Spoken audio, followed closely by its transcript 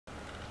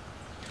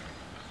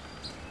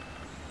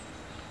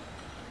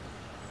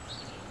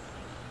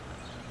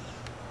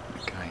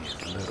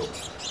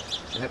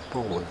That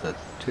pole is a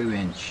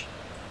 2-inch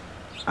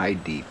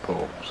ID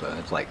pole, so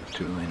it's like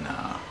 2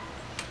 1/2,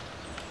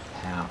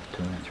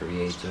 2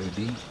 3/8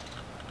 OD.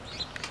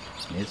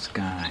 This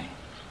guy,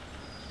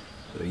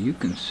 so you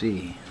can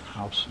see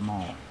how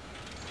small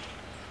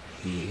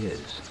he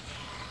is.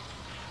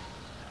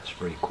 That's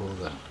pretty cool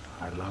though.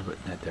 I love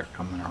it that they're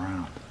coming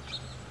around.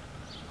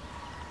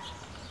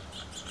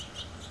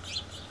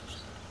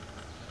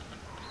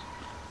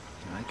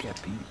 You like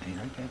that peanut? You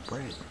like that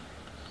bread?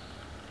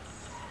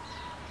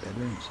 Better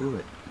than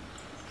suet.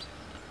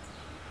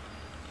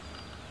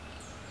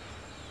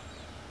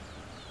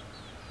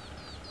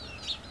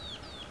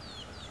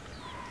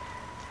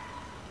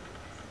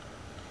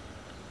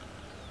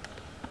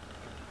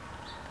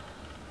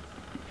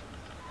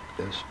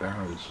 Those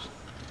sparrows,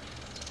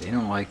 they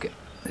don't like it.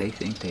 They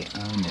think they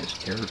own this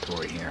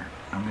territory here.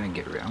 I'm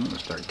gonna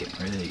start getting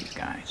rid of these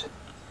guys.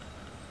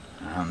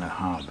 I don't know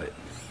how, but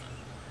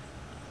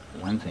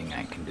one thing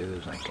I can do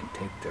is I can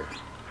take their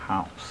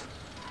house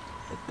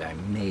that I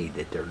made,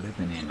 that they're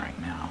living in right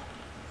now,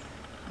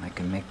 and I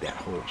can make that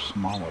hole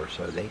smaller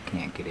so they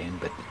can't get in,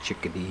 but the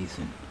chickadees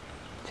and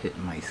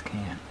titmice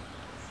can.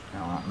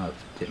 Now I don't know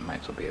if the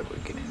titmice will be able to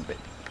get in, but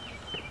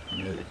I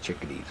know the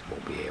chickadees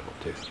will be able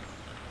to.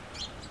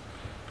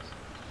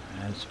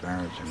 Those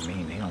sparrows are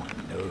mean. They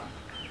don't know.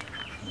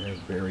 They're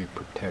very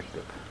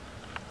protective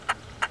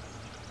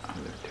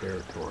of their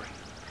territory.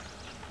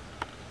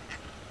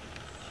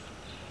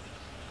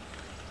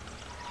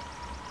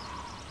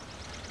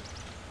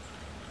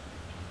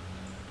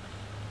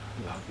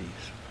 Love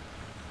these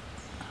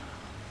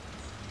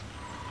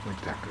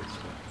woodpeckers.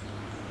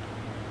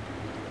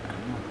 I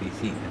don't know if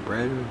he's eating the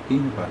bread or the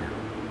peanut butter.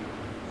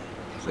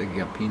 Looks like he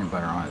got peanut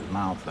butter on his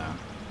mouth though.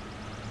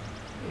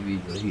 Maybe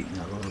he's eating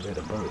a little bit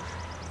of both.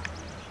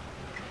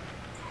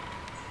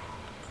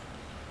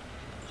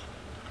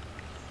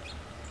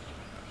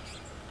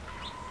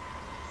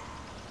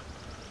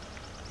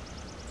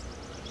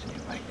 See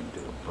if I can do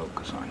a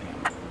focus on him.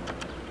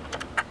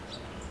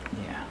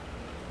 Yeah.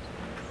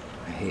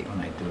 I hate when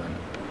I do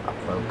a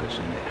focus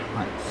and it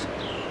hunts.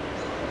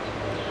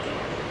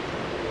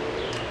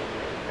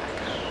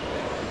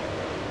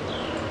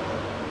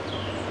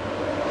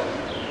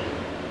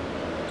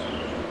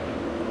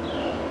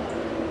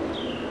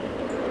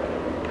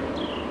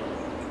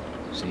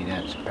 See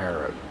that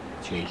sparrow,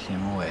 chase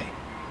him away.